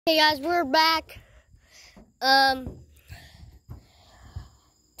Hey guys, we're back. Today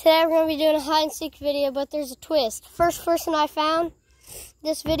we're going to be doing a hide and seek video, but there's a twist. First person I found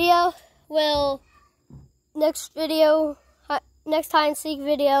this video will, next hide and seek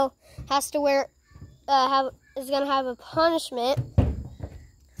video has to wear, is going to have a punishment.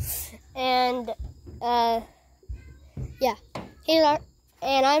 And, yeah. And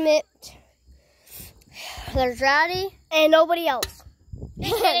I'm it. There's Rowdy and nobody else.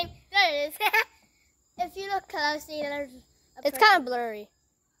 Just kidding. There it is. If you look closely, there's a It's kind of blurry.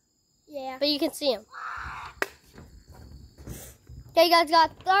 Yeah. But you can see him. Okay, you guys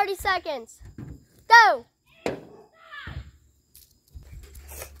got 30 seconds. Go!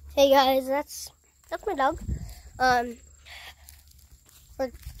 Hey guys, that's my dog.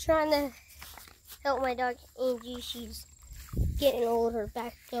 We're trying to help my dog Angie. She's getting old. Her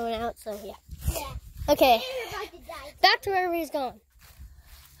back's going out, so yeah. Okay. Back to where he's going.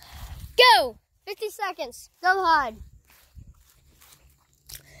 Go! 50 seconds. Go hide.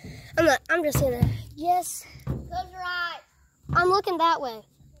 I'm just gonna, yes. Close your eyes. I'm looking that way.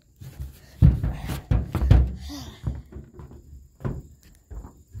 And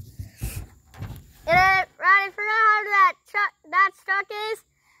right, figure out how that truck is.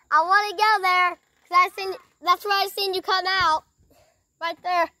 I want to go there because that's where I seen you come out. Right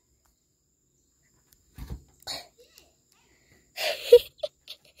there.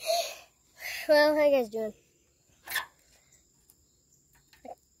 Well, how you guys doing?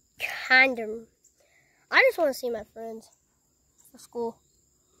 I just want to see my friends for school.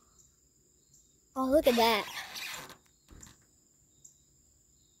 Oh, look at that.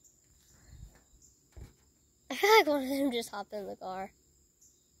 I feel like one of them just hopped in the car.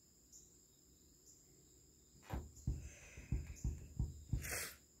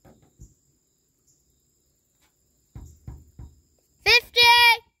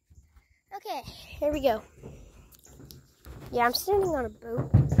 Okay, here we go. Yeah, I'm standing on a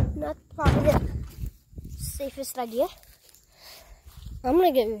boat. Not probably the safest idea. I'm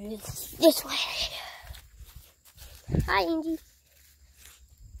gonna go this way. Hi, Angie.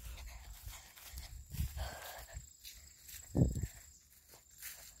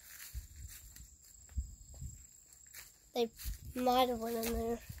 They might have went in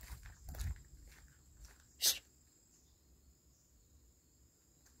there.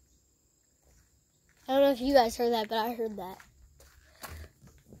 I don't know if you guys heard that, but I heard that.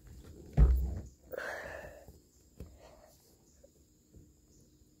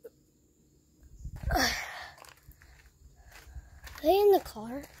 Are they in the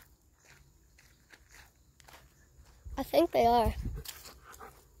car? I think they are.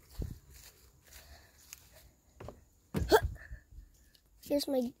 Here's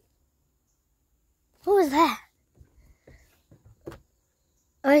my... What was that?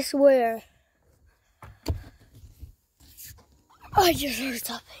 I swear. I just heard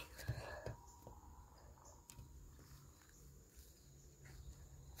something.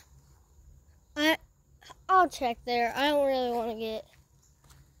 I'll check there. I don't really want to get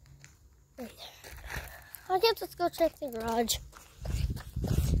in there. I guess let's go check the garage.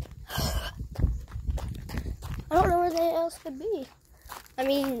 I don't know where they else could be. I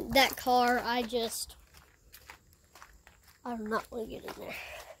mean, that car, I do not want to get in there.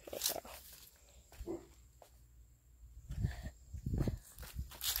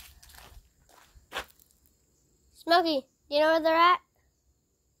 Smokey, you know where they're at?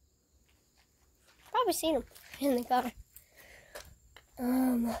 Probably seen them in the car.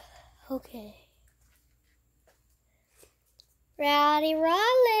 Okay. Rowdy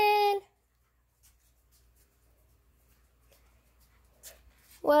Rollin'.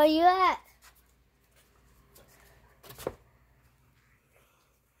 Where you at?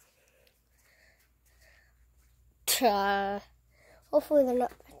 Hopefully they're not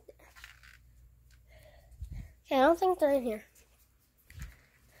back there. Okay, I don't think they're in here.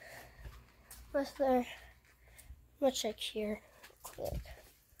 Unless they're... I'm gonna check here real quick.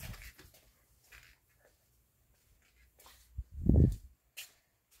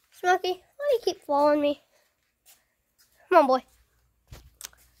 Smokey, why do you keep following me? Come on, boy.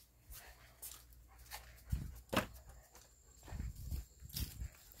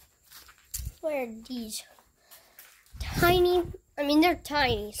 Where are these tiny? I mean, they're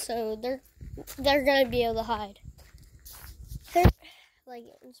tiny, so they're gonna be able to hide. They're like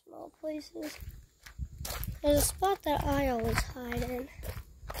in small places. There's a spot that I always hide in.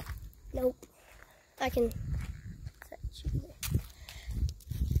 Nope. I can set you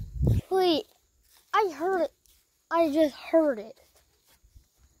there. Wait, I heard it. I just heard it.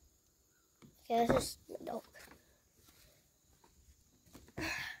 Okay, that's just the dog.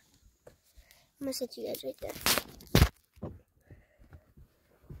 gonna set you guys right there.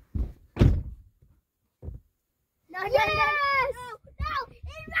 No, yes! No,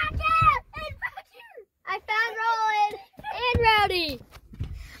 it's back here! It's back here! I found Roland and Rowdy.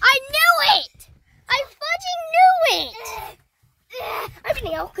 I knew it! I fucking knew it! I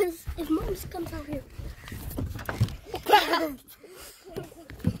mean, because if Mom comes out here.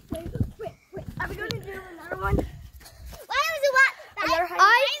 Wait, are we going to do another one? Why was it what?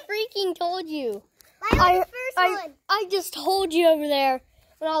 I freaking told you. Why was the first one? I just told you over there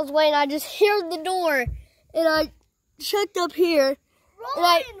when I was waiting. I just heard the door and I checked up here and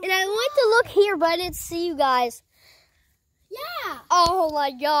I went to look here, but I didn't see you guys. Yeah. Oh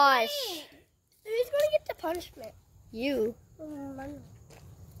my gosh. Wait. Who's going to get the punishment? You.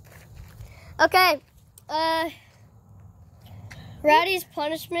 Okay. Rowdy's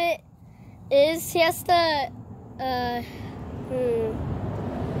punishment is he has to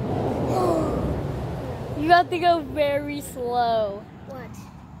you have to go very slow What?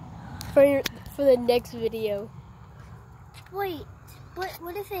 for the next video. Wait, but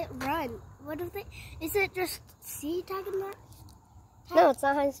what if it run? What if it, is it just sea tagging that? No, it's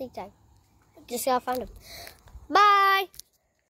not hide and seek time. Just gotta find him. Bye.